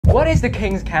What is the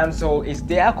King's Counsel? Is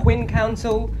there a Queen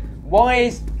Counsel? Why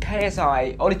is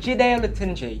KSI or the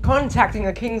Latinji contacting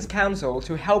the King's Counsel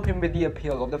to help him with the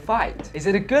appeal of the fight? Is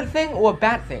it a good thing or a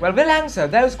bad thing? Well, we'll answer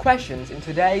those questions in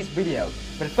today's video.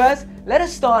 But first, let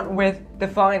us start with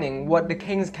defining what the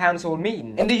King's Counsel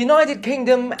means. In the United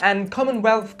Kingdom and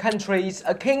Commonwealth countries,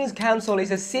 a King's Counsel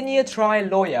is a senior trial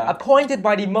lawyer appointed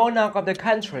by the monarch of the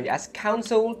country as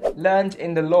counsel learned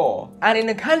in the law. And in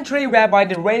a country whereby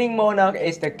the reigning monarch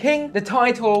is the king, the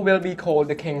title will be called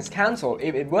the King's Counsel.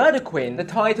 If it were the Queen, the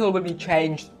title will be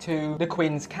changed to the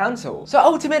Queen's Counsel. So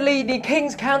ultimately, the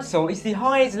King's Counsel is the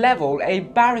highest level a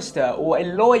barrister or a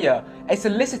lawyer, a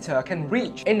solicitor can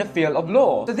reach in the field of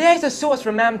law. So there is a source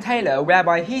from Mam Taylor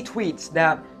whereby he tweets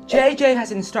that JJ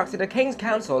has instructed the King's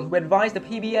Counsel who advised the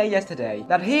PBA yesterday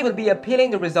that he will be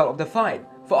appealing the result of the fight.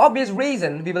 For obvious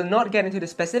reason, we will not get into the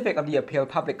specific of the appeal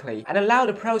publicly and allow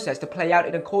the process to play out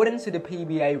in accordance to the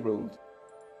PBA rules.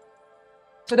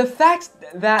 So the fact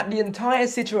that the entire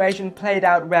situation played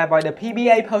out whereby the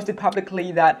PBA posted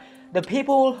publicly that the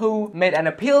people who made an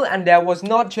appeal and there was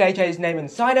not JJ's name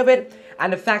inside of it,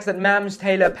 and the fact that Mams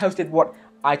Taylor posted what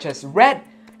I just read,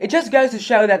 it just goes to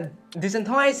show that this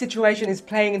entire situation is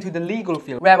playing into the legal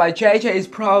field, whereby JJ is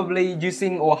probably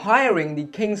using or hiring the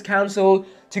King's Counsel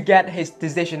to get his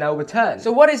decision overturned.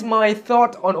 So what is my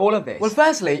thought on all of this? Well,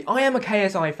 firstly, I am a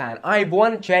KSI fan. I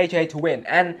want JJ to win,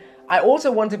 and I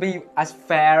also want to be as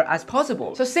fair as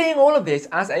possible. So seeing all of this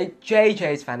as a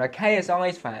JJ's fan or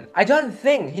KSI's fan, I don't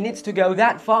think he needs to go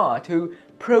that far to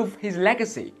prove his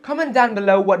legacy. Comment down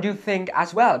below what you think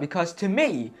as well, because to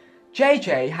me,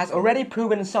 JJ has already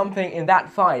proven something in that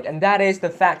fight, and that is the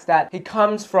fact that he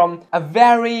comes from a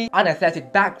very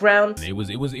unathletic background. It was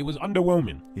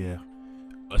underwhelming. Yeah.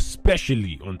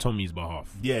 Especially on Tommy's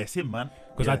behalf. Yeah, it's him, man.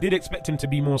 Because I did expect him to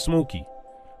be more smoky.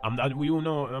 We all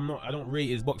know I don't rate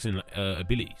his boxing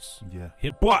abilities.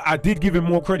 Yeah. But I did give him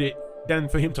more credit than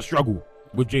for him to struggle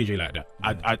with JJ like that.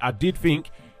 I did think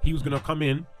he was gonna come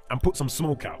in and put some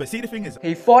smoke out. But see, the thing is,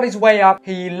 he fought his way up.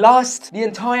 He lost the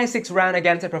entire 6th round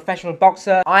against a professional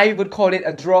boxer. I would call it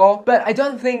a draw. But I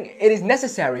don't think it is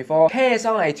necessary for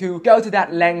KSI to go to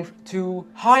that length to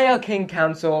hire King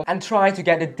Counsel and try to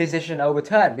get the decision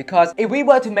overturned. Because if we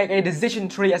were to make a decision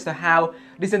tree as to how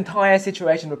this entire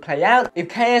situation would play out, if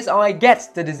KSI gets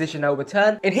the decision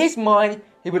overturned, in his mind,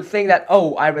 he would think that,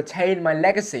 oh, I retain my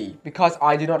legacy because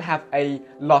I do not have a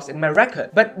loss in my record.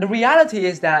 But the reality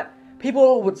is that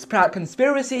people would sprout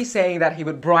conspiracies saying that he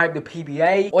would bribe the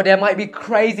PBA, or there might be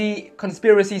crazy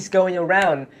conspiracies going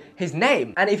around his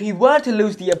name. And if he were to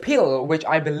lose the appeal, which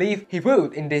I believe he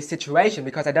would in this situation,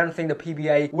 because I don't think the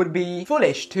PBA would be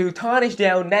foolish to tarnish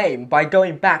their own name by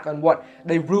going back on what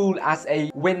they rule as a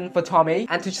win for Tommy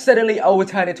and to suddenly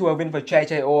overturn it to a win for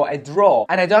JJ or a draw.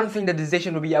 And I don't think the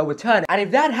decision would be overturned. And if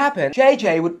that happened,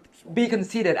 JJ would be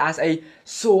considered as a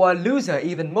sore loser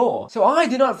even more. So I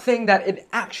do not think that it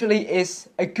actually is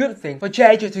a good thing for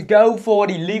JJ to go for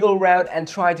the legal route and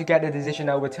try to get the decision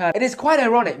overturned. It is quite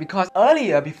ironic because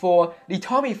earlier, before the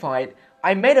Tommy fight,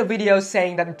 I made a video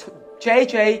saying that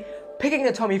JJ picking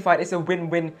the Tommy fight is a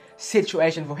win-win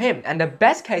situation for him, and the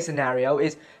best case scenario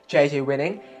is JJ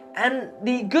winning. And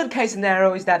the good case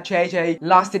scenario is that JJ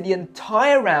lasted the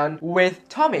entire round with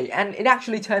Tommy, and it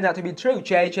actually turned out to be true.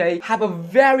 JJ had a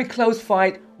very close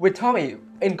fight with Tommy,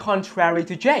 in contrary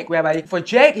to Jake, whereby for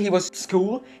Jake he was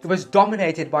school, he was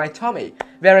dominated by Tommy.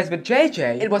 Whereas with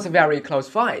JJ, it was a very close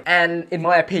fight, and in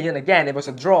my opinion, again, it was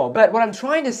a draw. But what I'm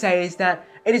trying to say is that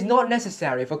it is not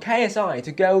necessary for KSI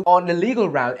to go on the legal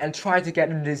route and try to get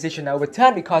the decision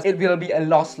overturned, because it will be a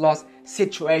loss-loss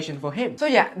situation for him. So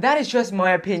yeah, that is just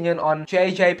my opinion on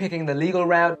JJ picking the legal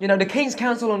route. You know, the King's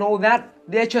Counsel and all that,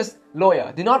 they're just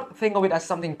lawyer. Do not think of it as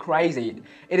something crazy.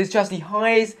 It is just the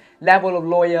highest level of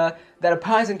lawyer that a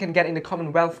person can get in the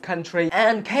Commonwealth country,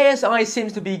 and KSI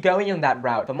seems to be going on that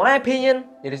route. For my opinion,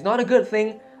 it is not a good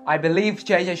thing. I believe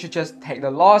JJ should just take the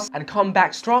loss and come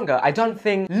back stronger. I don't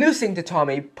think losing to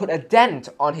Tommy put a dent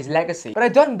on his legacy. But I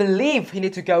don't believe he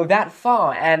needs to go that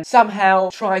far and somehow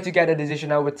try to get a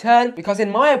decision overturned, because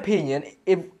in my opinion,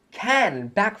 it can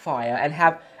backfire and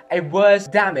have a worse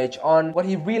damage on what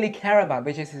he really cares about,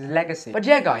 which is his legacy. But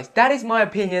yeah guys, that is my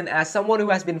opinion as someone who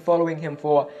has been following him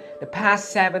for the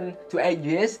past 7 to 8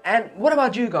 years. And what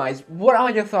about you guys? What are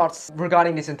your thoughts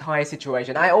regarding this entire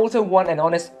situation? I also want an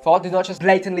honest thought. Do not just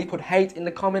blatantly put hate in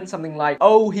the comments, something like,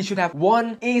 oh, he should have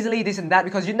won easily, this and that,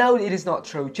 because you know it is not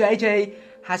true. JJ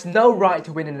has no right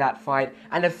to win in that fight,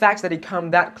 and the fact that he come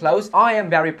that close, I am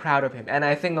very proud of him, and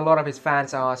I think a lot of his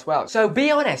fans are as well. So be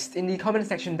honest in the comment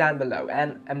section down below,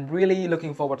 and I'm really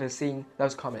looking forward to seeing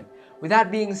those comments. With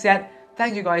that being said,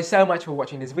 thank you guys so much for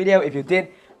watching this video. If you did,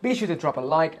 be sure to drop a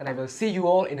like, and I will see you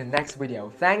all in the next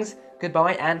video. Thanks,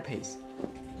 goodbye and peace.